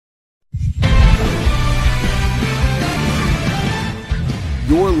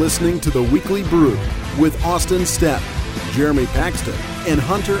listening to the Weekly Brew with Austin Stepp, Jeremy Paxton, and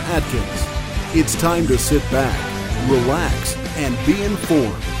Hunter Atkins. It's time to sit back, relax, and be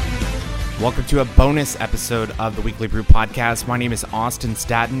informed. Welcome to a bonus episode of the Weekly Brew podcast. My name is Austin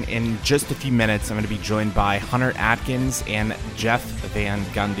Staton. In just a few minutes, I'm going to be joined by Hunter Atkins and Jeff Van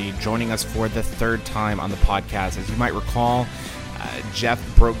Gundy, joining us for the third time on the podcast. As you might recall, Jeff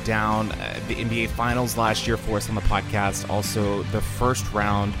broke down the NBA Finals last year for us on the podcast. Also, the first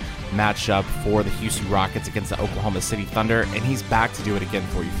round matchup for the Houston Rockets against the Oklahoma City Thunder, and he's back to do it again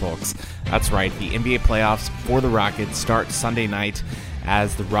for you folks. That's right, the NBA playoffs for the Rockets start Sunday night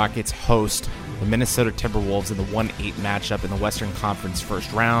as the Rockets host the Minnesota Timberwolves in the 1-8 matchup in the Western Conference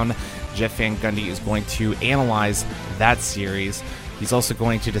first round. Jeff Van Gundy is going to analyze that series. He's also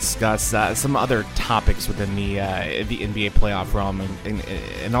going to discuss some other topics within the NBA playoff realm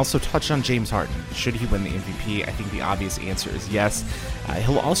and also touch on James Harden. Should he win the MVP? I think the obvious answer is yes.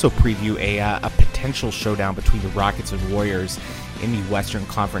 He'll also preview a potential showdown between the Rockets and Warriors in the Western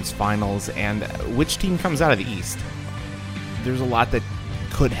Conference Finals and which team comes out of the East. There's a lot that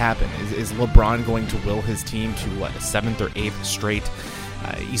could happen. Is LeBron going to will his team to a 7th or 8th straight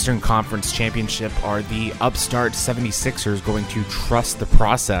Eastern Conference championship? Are the upstart 76ers going to trust the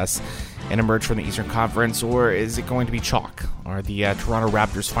process and emerge from the Eastern Conference, or is it going to be chalk? Are the Toronto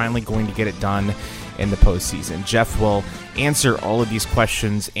Raptors finally going to get it done in the postseason? Jeff will answer all of these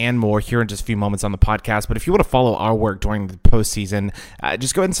questions and more here in just a few moments on the podcast. But if you want to follow our work during the postseason,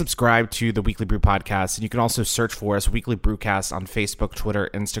 just go ahead and subscribe to the Weekly Brew podcast. And you can also search for us, Weekly Brewcast, on Facebook, Twitter,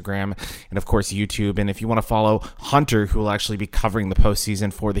 Instagram, and of course YouTube. And if you want to follow Hunter, who will actually be covering the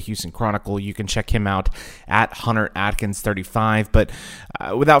postseason for the Houston Chronicle, you can check him out at Hunter Atkins 35. But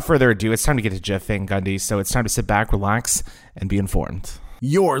without further ado, it's time to get to Jeff Van Gundy. So it's time to sit back, relax, and be informed.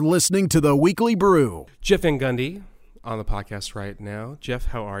 You're listening to the Weekly Brew. Jeff Van Gundy on the podcast right now. Jeff,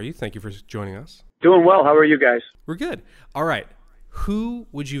 how are you? Thank you for joining us. Doing well. How are you guys? We're good. All right. Who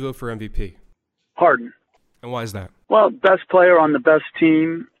would you vote for MVP? Harden. And why is that? Well, best player on the best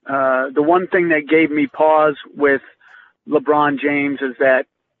team. The one thing that gave me pause with LeBron James is that,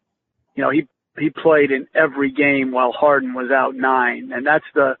 you know, he played in every game while Harden was out 9. And that's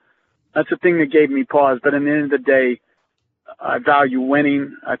the thing that gave me pause. But at the end of the day, I value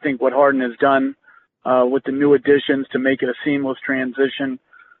winning. I think what Harden has done with the new additions to make it a seamless transition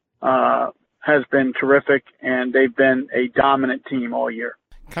has been terrific, and they've been a dominant team all year.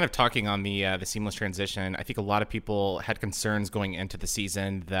 Kind of talking on the seamless transition, I think a lot of people had concerns going into the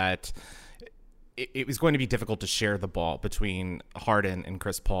season that it was going to be difficult to share the ball between Harden and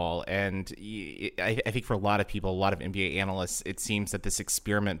Chris Paul. And I think for a lot of people, a lot of NBA analysts, it seems that this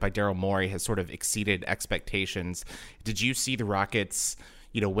experiment by Daryl Morey has sort of exceeded expectations. Did you see the Rockets,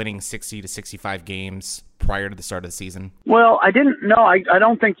 winning 60 to 65 games prior to the start of the season? Well, I didn't know. I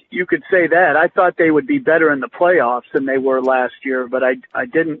don't think you could say that. I thought they would be better in the playoffs than they were last year, but I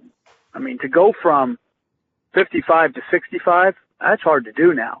didn't. I mean, to go from 55 to 65, that's hard to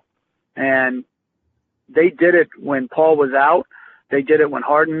do now. And they did it when Paul was out. They did it when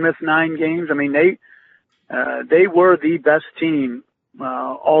Harden missed 9 games. I mean, they were the best team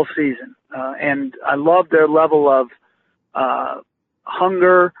all season. And I love their level of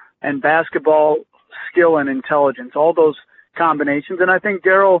hunger and basketball skill and intelligence, all those combinations. And I think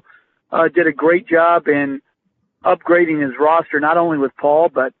Daryl did a great job in upgrading his roster, not only with Paul,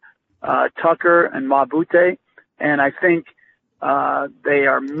 but Tucker and Mabute. And I think they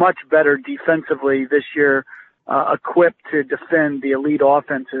are much better defensively this year, equipped to defend the elite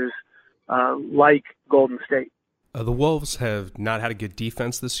offenses like Golden State. The Wolves have not had a good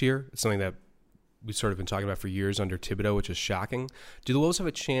defense this year. It's something that we've sort of been talking about for years under Thibodeau, which is shocking. Do the Wolves have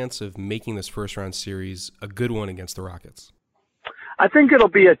a chance of making this first-round series a good one against the Rockets? I think it'll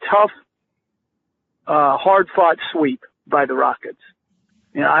be a tough, hard-fought sweep by the Rockets.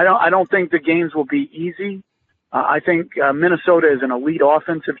 I don't think the games will be easy. I think Minnesota is an elite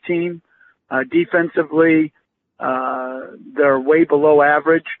offensive team. Defensively, they're way below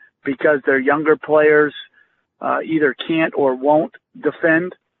average because their younger players either can't or won't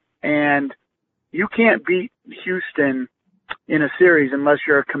defend. And you can't beat Houston in a series unless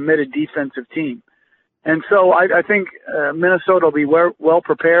you're a committed defensive team. And so I think Minnesota will be well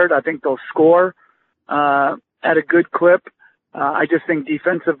prepared. I think they'll score at a good clip. I just think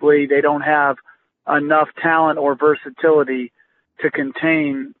defensively they don't have enough talent or versatility to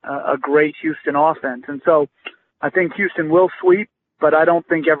contain a great Houston offense. And so I think Houston will sweep, but I don't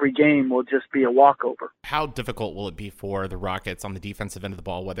think every game will just be a walkover. How difficult will it be for the Rockets on the defensive end of the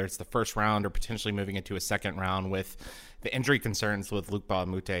ball, whether it's the first round or potentially moving into a second round with the injury concerns with Luc Mbah a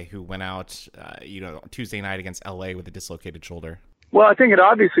Moute, who went out Tuesday night against LA with a dislocated shoulder? Well, I think it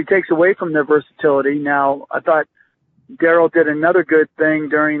obviously takes away from their versatility. Now, I thought Daryl did another good thing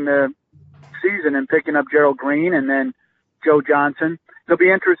during the season in picking up Gerald Green and then Joe Johnson. It'll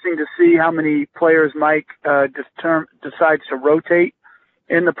be interesting to see how many players Mike decides to rotate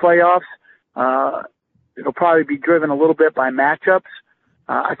in the playoffs. It'll probably be driven a little bit by matchups.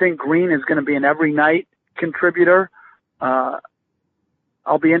 I think Green is going to be an every night contributor.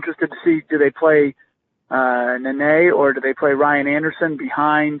 I'll be interested to see, do they play Nene or do they play Ryan Anderson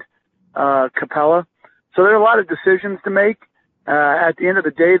behind Capella? So there are a lot of decisions to make. At the end of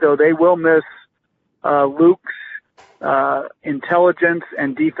the day, though, they will miss Luke's intelligence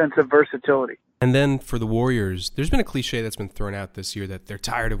and defensive versatility. And then for the Warriors, there's been a cliche that's been thrown out this year that they're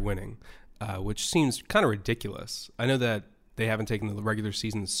tired of winning, which seems kind of ridiculous. I know that they haven't taken the regular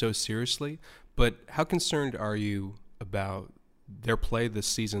season so seriously, but how concerned are you about their play this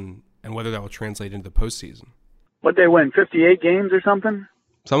season and whether that will translate into the postseason? What, they win 58 games or something?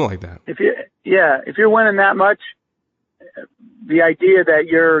 Something like that. If you're winning that much, the idea that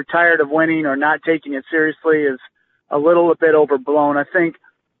you're tired of winning or not taking it seriously is a little bit overblown. I think,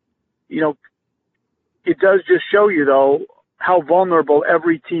 it does just show you, though, how vulnerable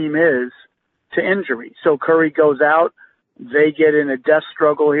every team is to injury. So Curry goes out. They get in a death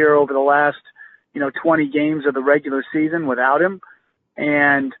struggle here over the last, 20 games of the regular season without him.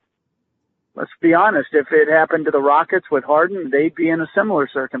 And let's be honest, if it happened to the Rockets with Harden, they'd be in a similar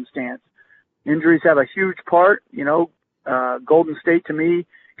circumstance. Injuries have a huge part. Golden State, to me,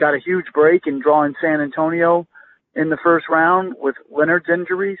 got a huge break in drawing San Antonio in the first round with Leonard's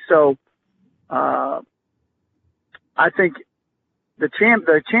injury. So I think the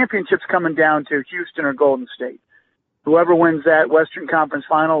championship's coming down to Houston or Golden State. Whoever wins that Western Conference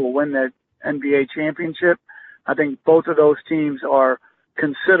Final will win the NBA championship. I think both of those teams are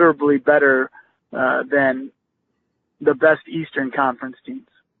considerably better than the best Eastern Conference teams.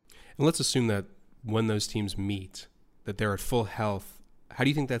 And let's assume that when those teams meet, that they're at full health. How do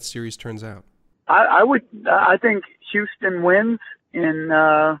you think that series turns out? I think Houston wins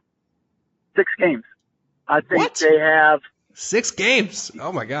in 6 games. I think What? they have 6 games.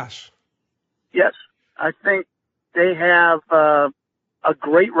 Oh my gosh. Yes, I think they have a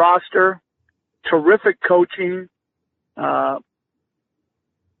great roster, terrific coaching, better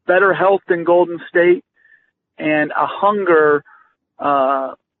health than Golden State, and a hunger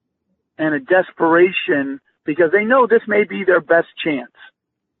and a desperation because they know this may be their best chance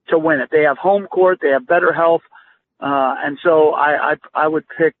to win it. They have home court, they have better health, and so I would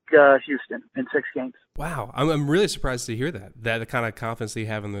pick Houston in 6 games. Wow, I'm really surprised to hear that the kind of confidence they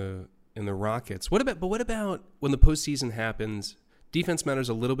have in the Rockets. What about when the postseason happens? Defense matters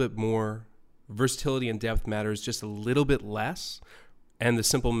a little bit more. Versatility and depth matters just a little bit less. And the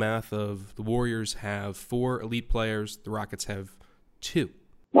simple math of the Warriors have 4 elite players, the Rockets have 2.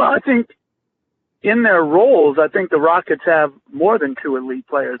 Well, I think in their roles, I think the Rockets have more than 2 elite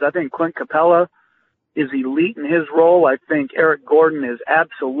players. I think Clint Capella is elite in his role. I think Eric Gordon is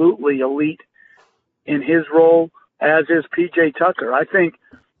absolutely elite in his role, as is PJ Tucker. I think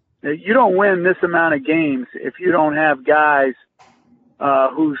that you don't win this amount of games if you don't have guys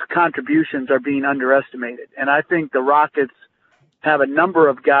whose contributions are being underestimated. And I think the Rockets have a number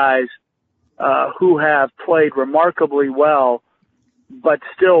of guys who have played remarkably well, but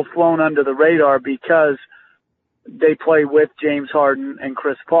still flown under the radar because they play with James Harden and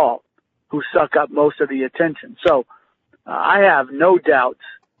Chris Paul, who suck up most of the attention. So I have no doubts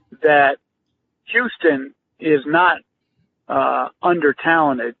that Houston is not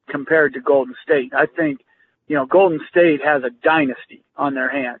under-talented compared to Golden State. I think, Golden State has a dynasty on their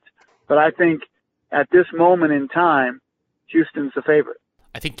hands. But I think at this moment in time, Houston's the favorite.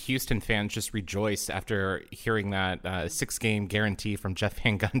 I think Houston fans just rejoiced after hearing that 6-game guarantee from Jeff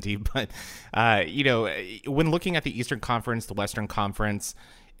Van Gundy. But, when looking at the Eastern Conference, the Western Conference,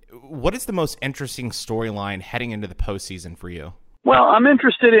 what is the most interesting storyline heading into the postseason for you? Well, I'm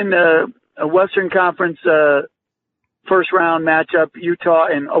interested in a Western Conference first-round matchup, Utah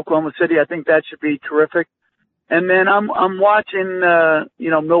and Oklahoma City. I think that should be terrific. And then I'm watching,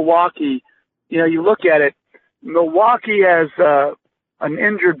 Milwaukee. You look at it, Milwaukee has an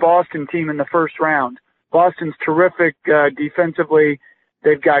injured Boston team in the first round. Boston's terrific defensively.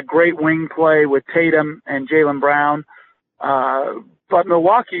 They've got great wing play with Tatum and Jaylen Brown. But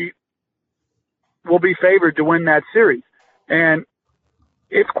Milwaukee will be favored to win that series. And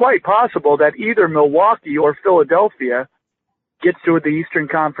it's quite possible that either Milwaukee or Philadelphia gets to the Eastern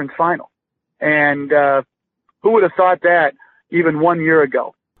Conference Final. And who would have thought that even 1 year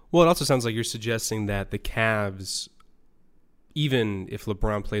ago? Well, it also sounds like you're suggesting that the Cavs, even if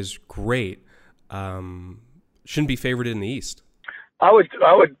LeBron plays great, shouldn't be favored in the East. I would,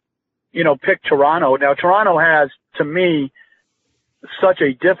 pick Toronto. Now, Toronto has, to me, such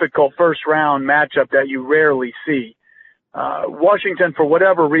a difficult first round matchup that you rarely see. Washington, for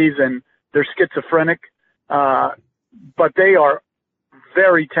whatever reason, they're schizophrenic, but they are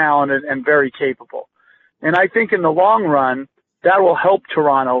very talented and very capable. And I think in the long run, that will help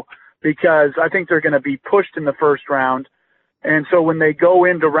Toronto because I think they're going to be pushed in the first round. And so when they go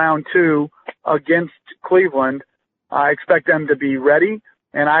into round 2 against Cleveland, I expect them to be ready,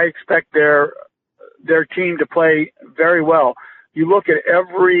 and I expect their team to play very well. You look at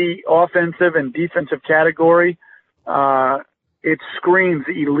every offensive and defensive category, it screams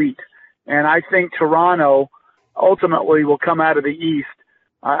elite. And I think Toronto ultimately will come out of the East.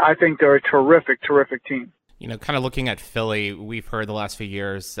 I think they're a terrific, terrific team. Kind of looking at Philly, we've heard the last few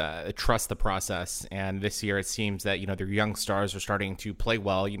years, trust the process. And this year it seems that, their young stars are starting to play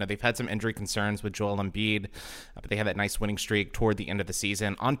well. They've had some injury concerns with Joel Embiid, but they had that nice winning streak toward the end of the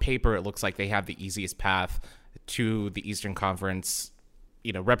season. On paper, it looks like they have the easiest path to the Eastern Conference,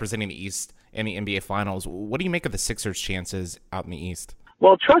 representing the East in the NBA Finals. What do you make of the Sixers' chances out in the East?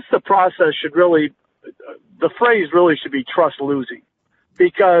 Well, trust the process the phrase really should be trust losing.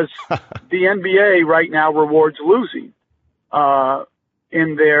 Because the NBA right now rewards losing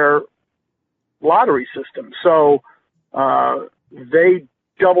in their lottery system. So they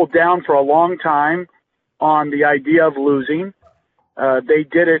doubled down for a long time on the idea of losing. They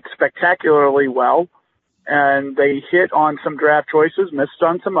did it spectacularly well, and they hit on some draft choices, missed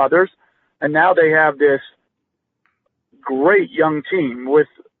on some others, and now they have this great young team with,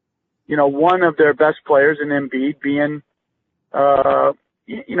 one of their best players in Embiid being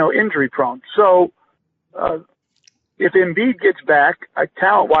injury prone. So, if Embiid gets back,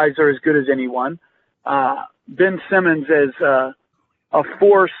 talent-wise, they're as good as anyone. Ben Simmons is a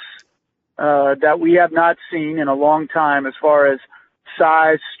force that we have not seen in a long time as far as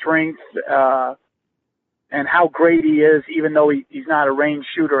size, strength, and how great he is, even though he's not a range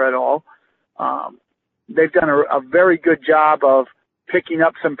shooter at all. They've done a very good job of picking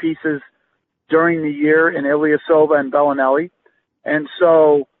up some pieces during the year in Ilyasova and Bellinelli. And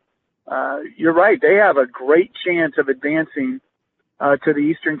so you're right. They have a great chance of advancing to the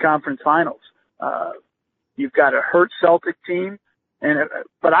Eastern Conference Finals. You've got a hurt Celtic team.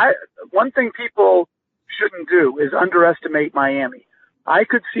 But one thing people shouldn't do is underestimate Miami. I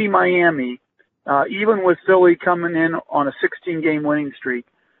could see Miami, even with Philly coming in on a 16-game winning streak,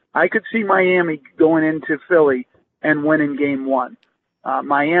 I could see Miami going into Philly and winning game 1.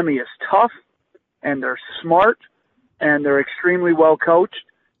 Miami is tough, and they're smart, and they're extremely well coached,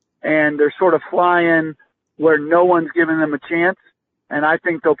 and they're sort of flying where no one's giving them a chance, and I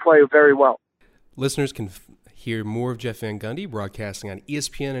think they'll play very well. Listeners can hear more of Jeff Van Gundy broadcasting on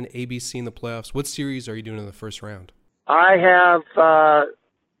ESPN and ABC in the playoffs. What series are you doing in the first round? I have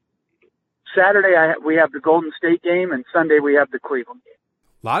Saturday we have the Golden State game, and Sunday we have the Cleveland game.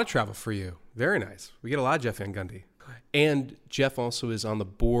 A lot of travel for you. Very nice. We get a lot of Jeff Van Gundy. And Jeff also is on the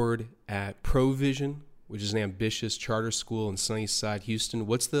board at Provision, which is an ambitious charter school in Sunnyside, Houston.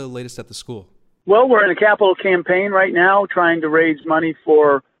 What's the latest at the school? Well, we're in a capital campaign right now trying to raise money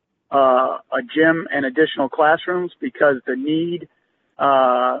for a gym and additional classrooms because the need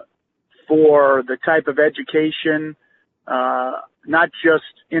for the type of education, not just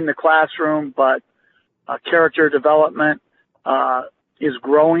in the classroom, but character development is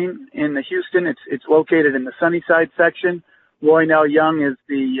growing in the Houston. It's located in the Sunnyside section. Roy Nell Young is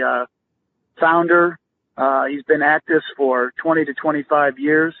the founder. He's been at this for 20 to 25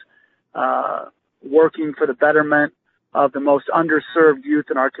 years, working for the betterment of the most underserved youth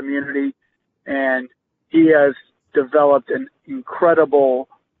in our community. And he has developed an incredible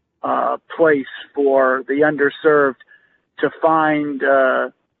place for the underserved to find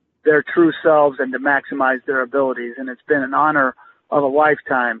their true selves and to maximize their abilities. And it's been an honor of a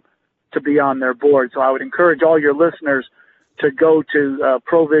lifetime to be on their board. So I would encourage all your listeners to go to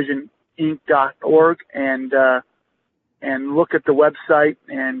provisioninc.org and look at the website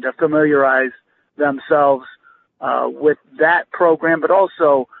and familiarize themselves with that program, but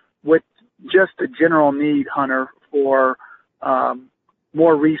also with just the general need, Hunter, for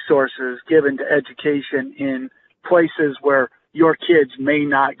more resources given to education in places where your kids may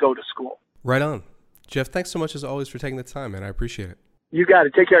not go to school. Right on. Jeff, thanks so much as always for taking the time, man. I appreciate it. You got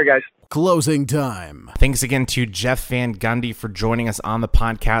it. Take care, guys. closing time. Thanks again to Jeff Van Gundy for joining us on the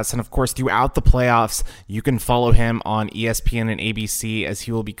podcast. And of course, throughout the playoffs, you can follow him on ESPN and ABC as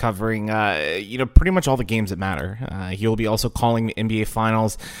he will be covering, pretty much all the games that matter. He will be also calling the NBA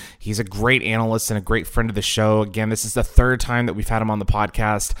Finals. He's a great analyst and a great friend of the show. Again, this is the third time that we've had him on the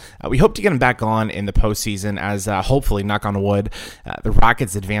podcast. We hope to get him back on in the postseason as hopefully, knock on wood, the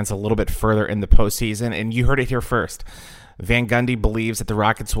Rockets advance a little bit further in the postseason. And you heard it here first. Van Gundy believes that the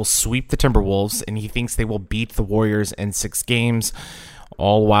Rockets will sweep the Timberwolves, and he thinks they will beat the Warriors in 6 games,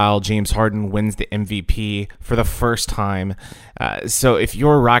 all while James Harden wins the MVP for the first time. So if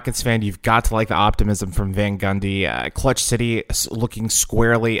you're a Rockets fan, you've got to like the optimism from Van Gundy. Clutch City looking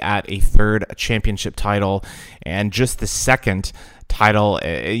squarely at a 3rd championship title, and just the 2nd title,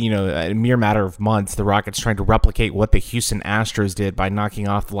 a mere matter of months. The Rockets trying to replicate what the Houston Astros did by knocking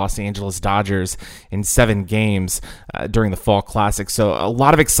off the Los Angeles Dodgers in 7 games during the Fall Classic. So a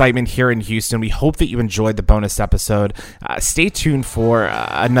lot of excitement here in Houston. We hope that you enjoyed the bonus episode. Stay tuned for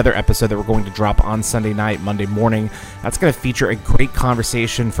another episode that we're going to drop on Sunday night, Monday morning. That's going to feature a great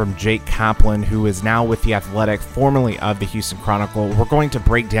conversation from Jake Kaplan, who is now with The Athletic, formerly of the Houston Chronicle. We're going to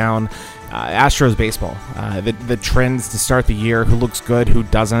break down Astros baseball, the trends to start the year, who looks good, who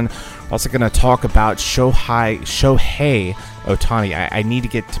doesn't. We're also going to talk about Shohei Ohtani. I need to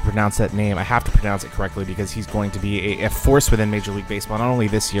get to pronounce that name. I have to pronounce it correctly because he's going to be a force within Major League Baseball, not only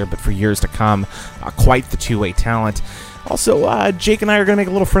this year, but for years to come. Quite the two-way talent. Also, Jake and I are going to make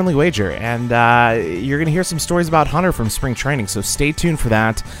a little friendly wager, and you're going to hear some stories about Hunter from spring training, so stay tuned for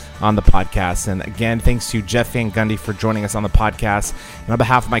that on the podcast. And again, thanks to Jeff Van Gundy for joining us on the podcast. And on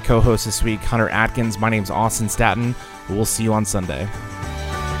behalf of my co-host this week, Hunter Atkins, my name's Austin Staton. We'll see you on Sunday.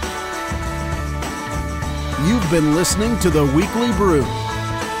 You've been listening to the Weekly Brew.